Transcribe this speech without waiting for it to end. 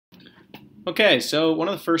Okay, so one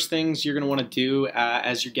of the first things you're going to want to do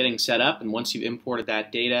as you're getting set up and once you've imported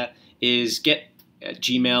that data is get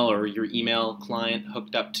Gmail or your email client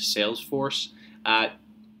hooked up to Salesforce.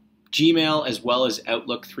 Gmail as well as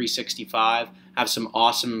Outlook 365 have some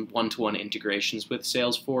awesome one-to-one integrations with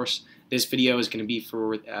Salesforce. This video is going to be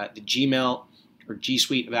for the Gmail or G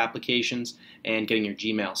Suite of applications and getting your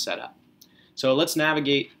Gmail set up. So let's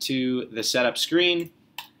navigate to the setup screen.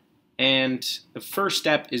 And the first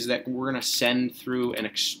step is that we're going to send through an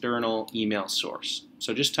external email source.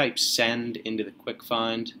 So just type send into the quick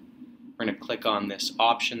find. We're going to click on this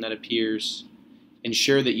option that appears.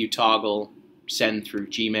 Ensure that you toggle send through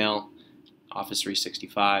Gmail. Office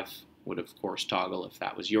 365 would of course toggle if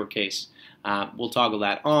that was your case. We'll toggle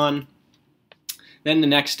that on. Then the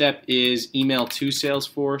next step is email to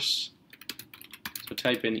Salesforce. So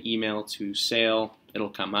type in email to sale. It'll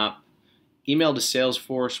come up. Email to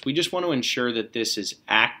Salesforce, we just want to ensure that this is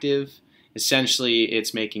active. Essentially,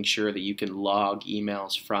 it's making sure that you can log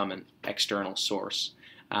emails from an external source.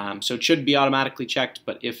 So it should be automatically checked,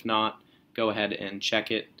 but if not, go ahead and check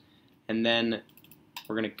it. And then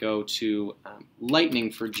we're going to go to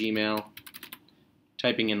Lightning for Gmail.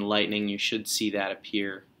 Typing in Lightning, you should see that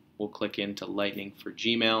appear. We'll click into Lightning for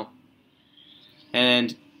Gmail.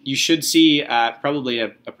 And you should see probably a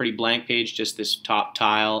pretty blank page, just this top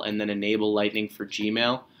tile, and then enable Lightning for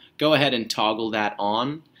Gmail. Go ahead and toggle that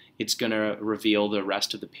on. It's going to reveal the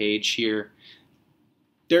rest of the page here.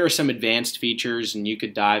 There are some advanced features, and you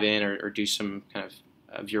could dive in or do some kind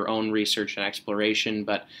of your own research and exploration.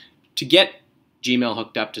 But to get Gmail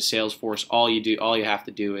hooked up to Salesforce, all you have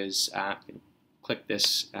to do is click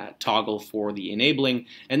this toggle for the enabling,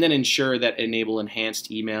 and then ensure that enable enhanced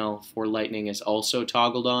email for Lightning is also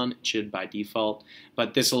toggled on. It should by default,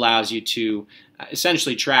 but this allows you to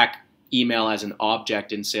essentially track email as an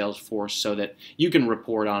object in Salesforce so that you can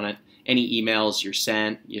report on it. Any emails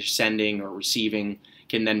you're sending or receiving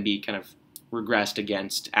can then be kind of regressed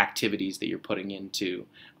against activities that you're putting into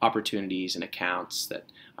opportunities and accounts that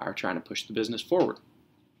are trying to push the business forward.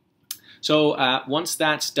 So once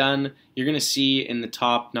that's done, you're going to see in the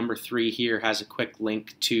top number 3 here has a quick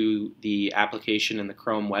link to the application in the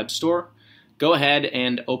Chrome Web Store. Go ahead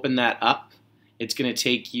and open that up. It's going to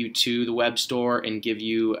take you to the Web Store and give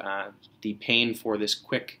you the pane for this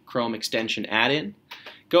quick Chrome extension add-in.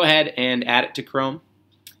 Go ahead and add it to Chrome.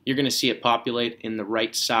 You're going to see it populate in the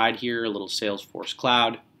right side here, a little Salesforce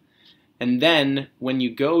cloud. And then when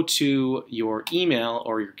you go to your email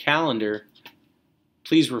or your calendar,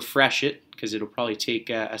 please refresh it because it'll probably take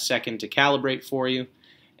a second to calibrate for you.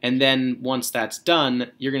 And then once that's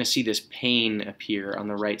done, you're going to see this pane appear on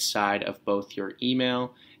the right side of both your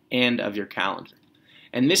email and of your calendar.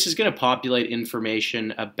 And this is going to populate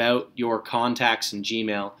information about your contacts in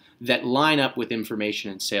Gmail that line up with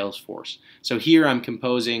information in Salesforce. So here I'm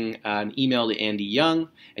composing an email to Andy Young,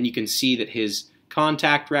 and you can see that his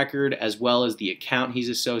contact record as well as the account he's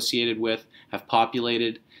associated with have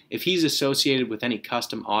populated. If he's associated with any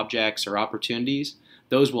custom objects or opportunities,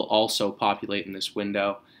 those will also populate in this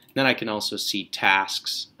window. Then I can also see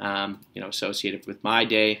tasks associated with my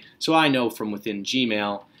day. So I know from within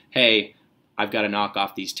Gmail, hey, I've got to knock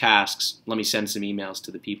off these tasks. Let me send some emails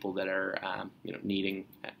to the people that are needing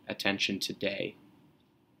attention today.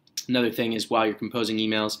 Another thing is while you're composing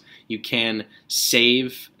emails, you can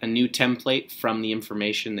save a new template from the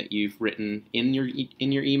information that you've written in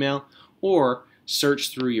your email, or search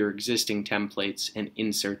through your existing templates and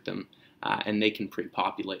insert them, and they can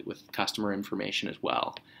pre-populate with customer information as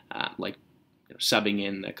well, like subbing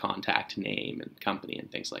in the contact name and company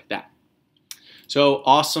and things like that. So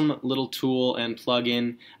awesome little tool and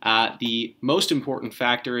plugin. The most important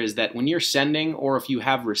factor is that when you're sending, or if you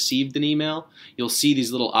have received an email, you'll see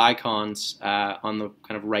these little icons on the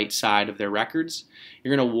kind of right side of their records.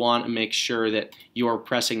 You're going to want to make sure that you're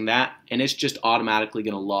pressing that, and it's just automatically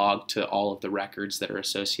going to log to all of the records that are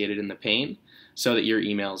associated in the pane so that your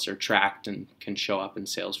emails are tracked and can show up in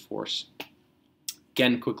Salesforce.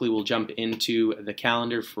 Again, quickly we'll jump into the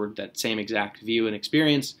calendar for that same exact view and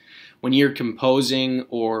experience. When you're composing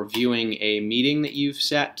or viewing a meeting that you've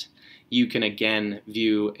set, you can again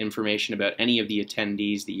view information about any of the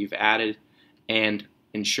attendees that you've added and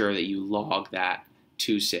ensure that you log that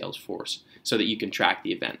to Salesforce so that you can track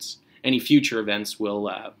the events. Any future events will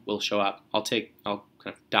show up. I'll kind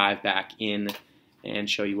of dive back in and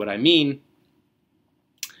show you what I mean.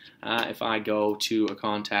 If I go to a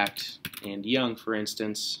contact, Andy Young, for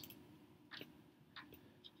instance,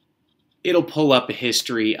 it'll pull up a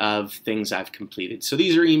history of things I've completed. So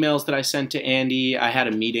these are emails that I sent to Andy. I had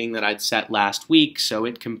a meeting that I'd set last week, so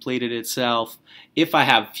it completed itself. If I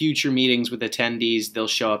have future meetings with attendees, they'll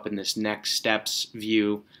show up in this next steps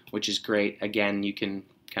view, which is great. Again, you can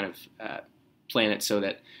kind of plan it so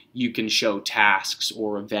that you can show tasks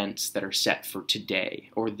or events that are set for today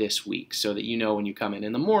or this week, so that you know when you come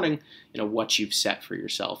in the morning, what you've set for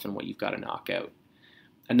yourself and what you've got to knock out.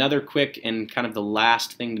 Another quick and kind of the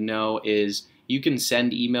last thing to know is you can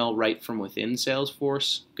send email right from within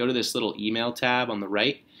Salesforce. Go to this little email tab on the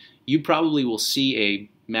right. You probably will see a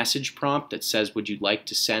message prompt that says, would you like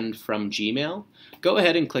to send from Gmail? Go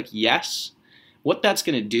ahead and click yes. What that's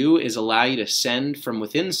going to do is allow you to send from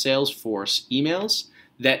within Salesforce emails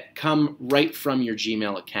that come right from your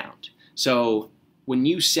Gmail account. So when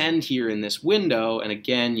you send here in this window, and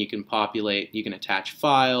again, you can attach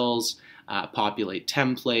files, populate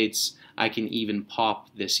templates. I can even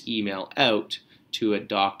pop this email out to a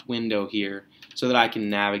docked window here so that I can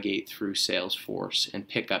navigate through Salesforce and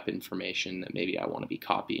pick up information that maybe I want to be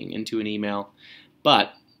copying into an email.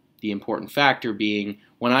 But the important factor being,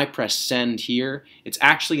 when I press send here, it's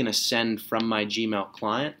actually going to send from my Gmail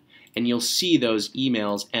client, and you'll see those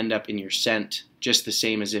emails end up in your sent just the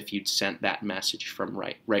same as if you'd sent that message from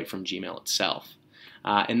right from Gmail itself.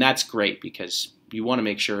 And that's great because you want to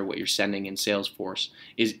make sure what you're sending in Salesforce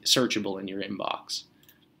is searchable in your inbox.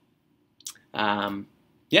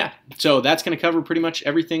 Yeah, so that's going to cover pretty much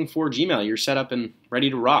everything for Gmail. You're set up and ready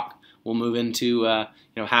to rock. We'll move into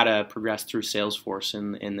how to progress through Salesforce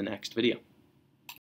in the next video.